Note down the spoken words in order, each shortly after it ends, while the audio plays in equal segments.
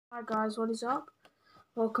Hi guys, what is up?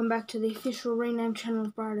 Welcome back to the official renamed channel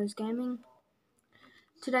of Brightos Gaming.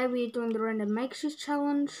 Today we are doing the random makeshift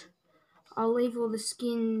challenge. I'll leave all the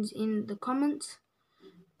skins in the comments.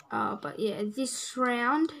 But yeah, this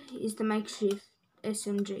round is the makeshift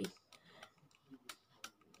SMG.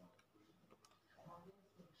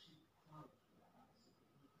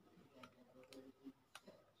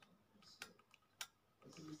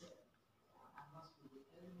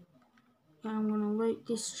 Now I'm gonna loot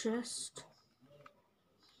this chest.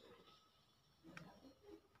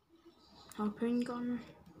 Harpoon gun.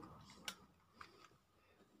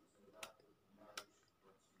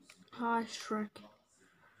 Hi Shrek.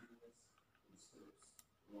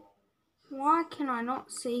 Why can I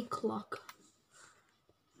not see clock?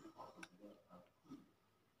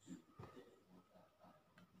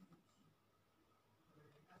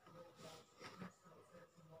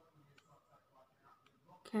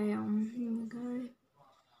 Okay, here we go.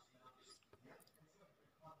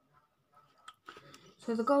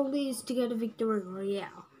 So the goal is to get a victory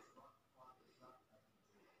royale.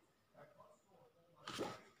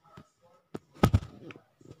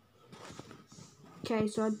 Okay,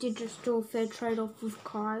 so I did just do a fair trade-off with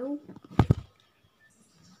Kyle.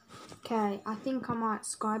 Okay, I think I might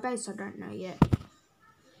skybase, I don't know yet.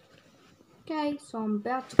 Okay, so I'm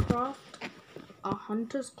about to craft a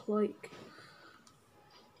hunter's cloak.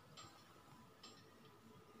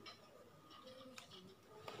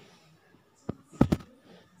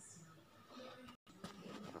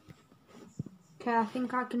 Okay, I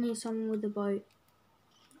think I can hear someone with a boat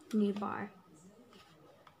nearby.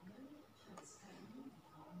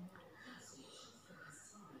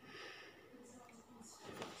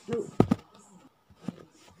 Ooh.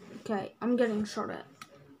 Okay, I'm getting shot at.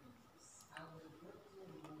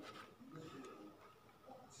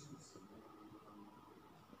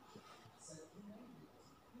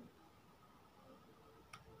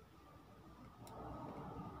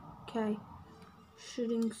 Okay,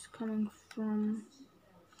 shooting's coming from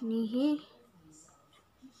near here.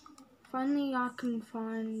 If only I can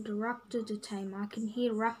find a raptor to tame. I can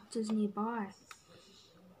hear raptors nearby.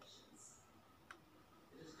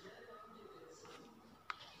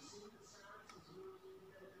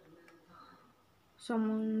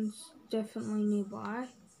 Someone's definitely nearby.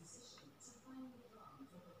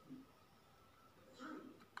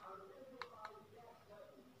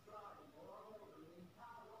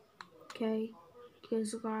 Okay,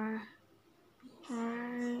 here's a guy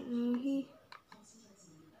right near here.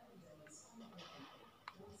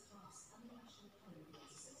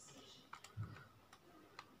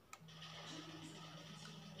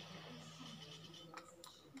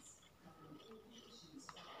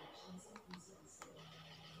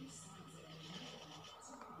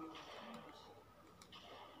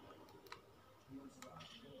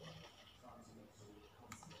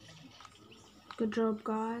 Good job,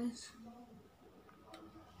 guys.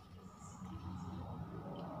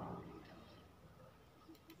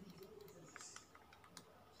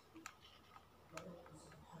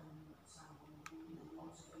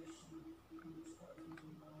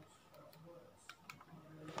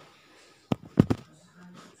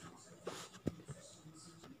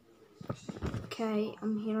 Okay,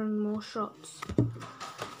 I'm hearing more shots.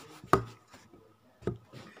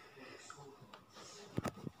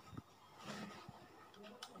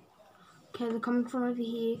 Okay, they're coming from over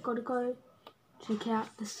here. Gotta go check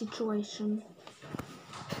out the situation.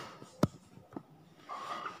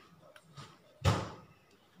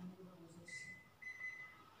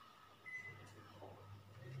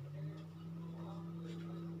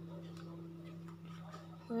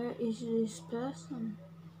 Where is this person?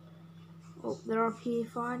 Oh, they're up here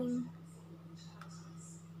fighting.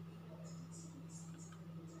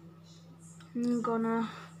 I'm gonna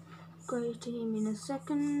go to him in a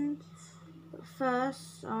second. But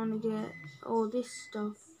first, I wanna get all this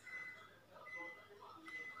stuff.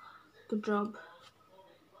 Good job.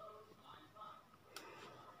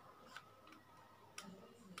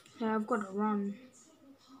 Yeah, I've got to run.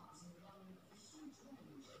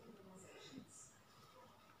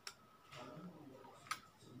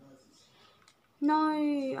 No,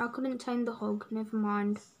 I couldn't tame the hog. Never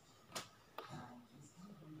mind.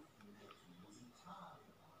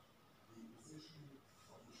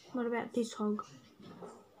 What about this hog?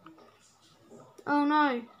 Oh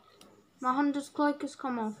no, my hunter's cloak has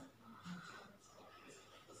come off.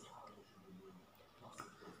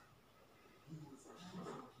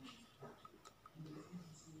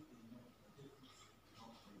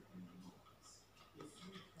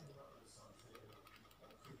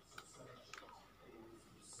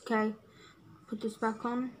 Okay, put this back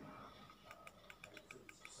on.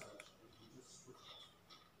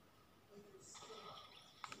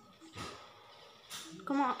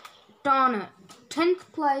 Come on. Darn it.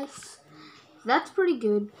 10th place. That's pretty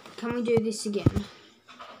good. Can we do this again?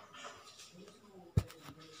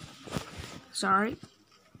 Sorry.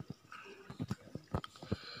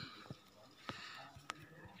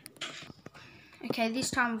 Okay,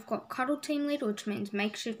 this time we've got Cuddle Team Lead, which means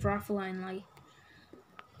makeshift rifle only.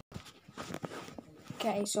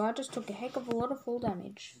 Okay, so I just took a heck of a lot of full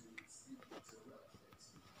damage.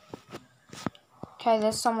 Okay,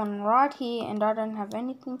 there's someone right here and I don't have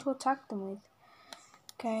anything to attack them with.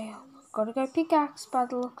 Okay, gotta go pickaxe by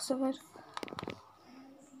the looks of it.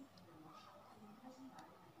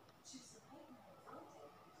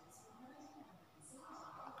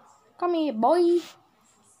 Come here, boy.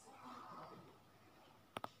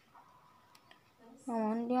 Come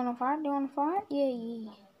on, do you wanna fight? Do you wanna fight?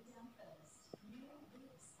 Yeah.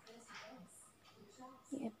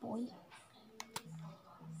 Yeah, boy.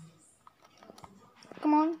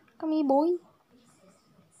 Come on, come here, boy.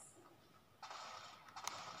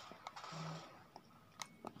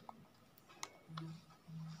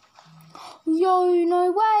 Yo,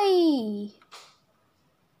 no way!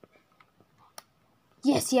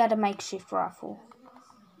 Yes, he had a makeshift rifle.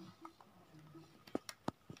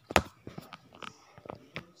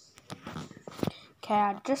 Okay,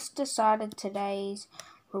 I just decided today's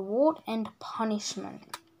reward and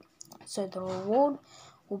punishment. So the reward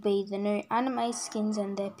will be the new anime skins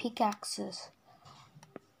and their pickaxes.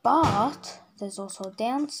 But there's also a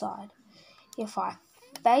downside. If I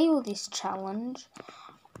fail this challenge,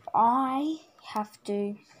 I have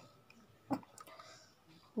to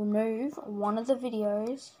remove one of the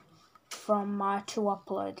videos from my to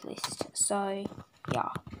upload list. So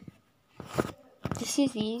yeah, this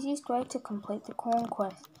is the easiest way to complete the corn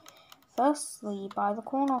quest. Firstly, you buy the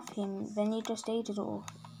corn off him, then you just eat it all.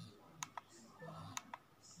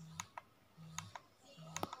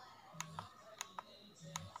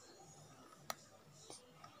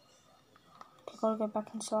 Okay, gotta go back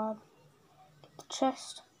inside. Get the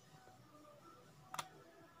chest.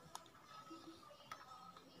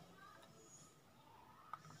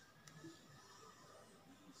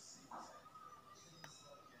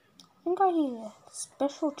 I think I need a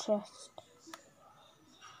special chest.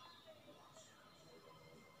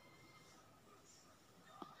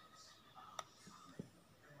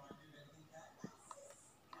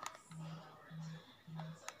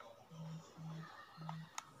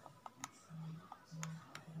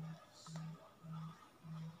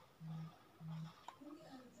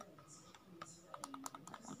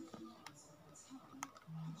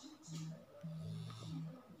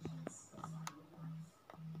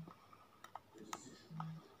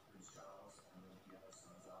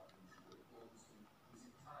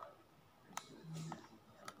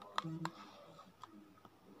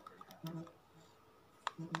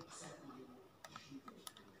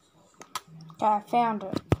 Okay, I found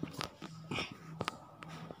it.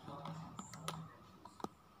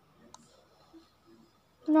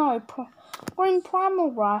 No, green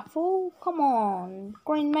primal rifle. Come on,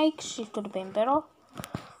 green makeshift would have been better.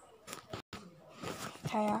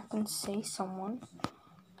 Okay, I can see someone.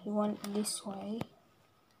 He went this way.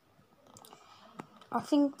 I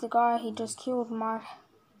think the guy he just killed might.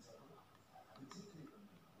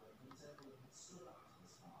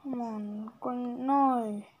 Come on, green.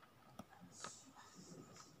 No.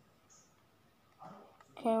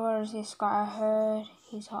 Okay, where is this guy? I heard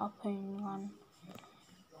his harpoon gun.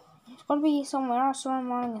 It's gotta be somewhere. I saw him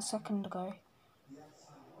running a second ago.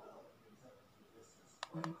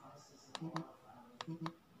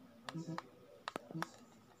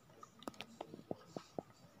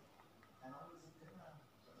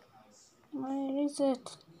 Where is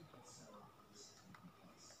it?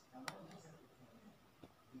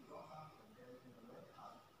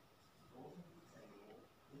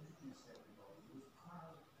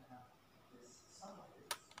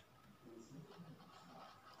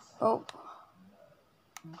 Oh.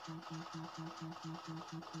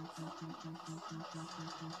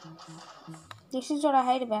 This is what I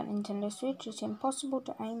hate about Nintendo Switch. It's impossible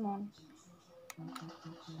to aim on.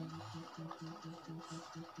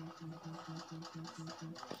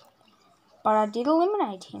 But I did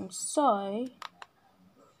eliminate him, so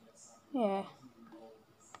yeah.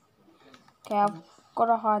 Okay, I've got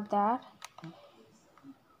to hide that.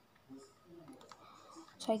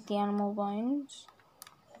 Take the animal bones.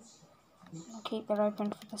 Keep it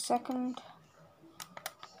open for the second.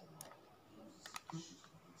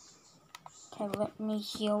 Okay, let me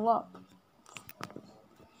heal up.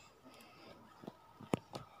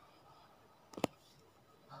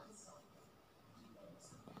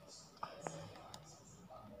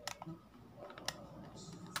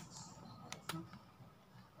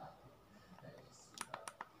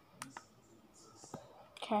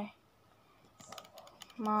 Okay.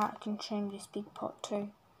 I can change this big pot too.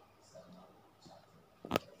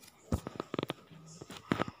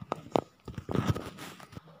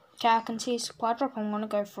 Okay, I can see a supply drop. I'm gonna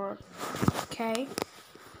go for it. Okay.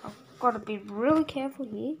 I've got to be really careful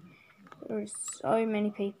here. There are so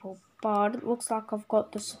many people, but it looks like I've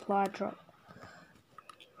got the supply drop.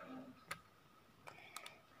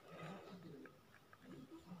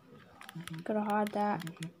 Gotta hide that.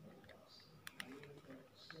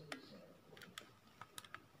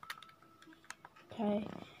 Okay,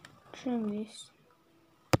 trim this.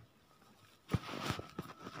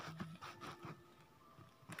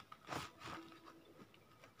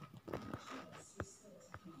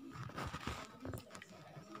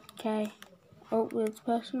 Okay. Oh, there's a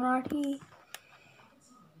person right here.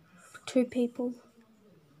 2 people.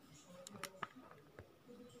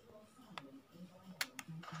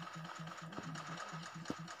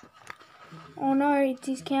 Oh no, it's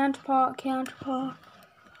his counterpart.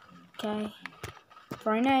 Okay.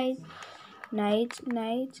 Throw nades.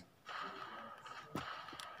 Nades.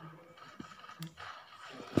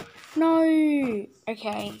 No!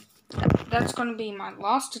 Okay. That's gonna be my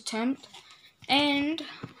last attempt. And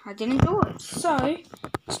I didn't do it. So,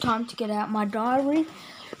 it's time to get out my diary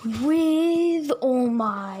with all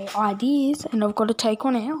my ideas. And I've got to take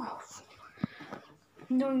one out.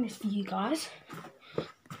 I'm doing this for you guys.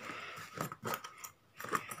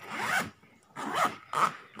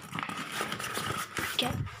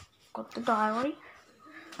 Okay, got the diary.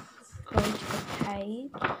 Go to the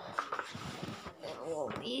page.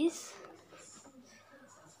 All this.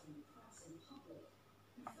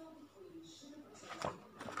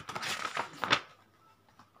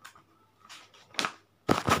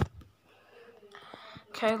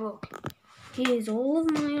 Okay, look. Here's all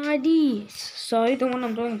of my ideas. So, the one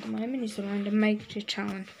I'm doing at the moment is the random makeshift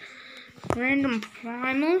challenge. Random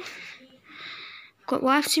primal. Got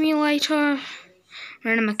life simulator.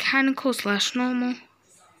 Random mechanical / normal.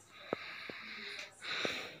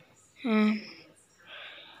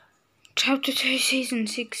 Chapter 2 Season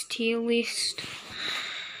 6 tier list.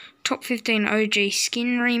 Top 15 OG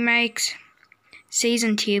skin remakes.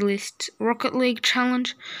 Season tier list. Rocket League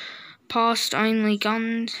challenge. Past only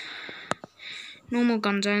guns. Normal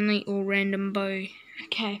guns only or random bow.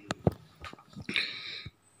 Okay.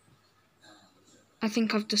 I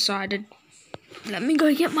think I've decided. Let me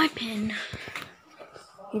go get my pen.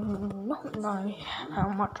 You do not know how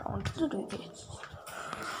much I want to do this.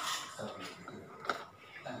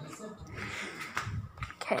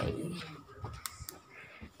 Okay.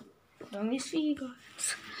 Doing this for you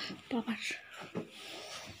guys. Bye.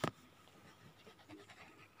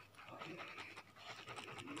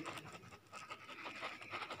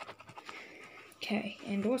 Okay,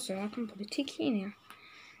 and also I can put a tick here now.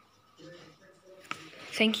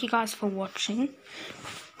 Thank you guys for watching.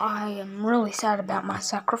 I am really sad about my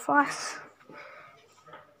sacrifice.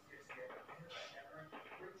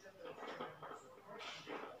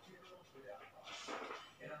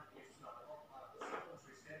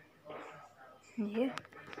 Yeah.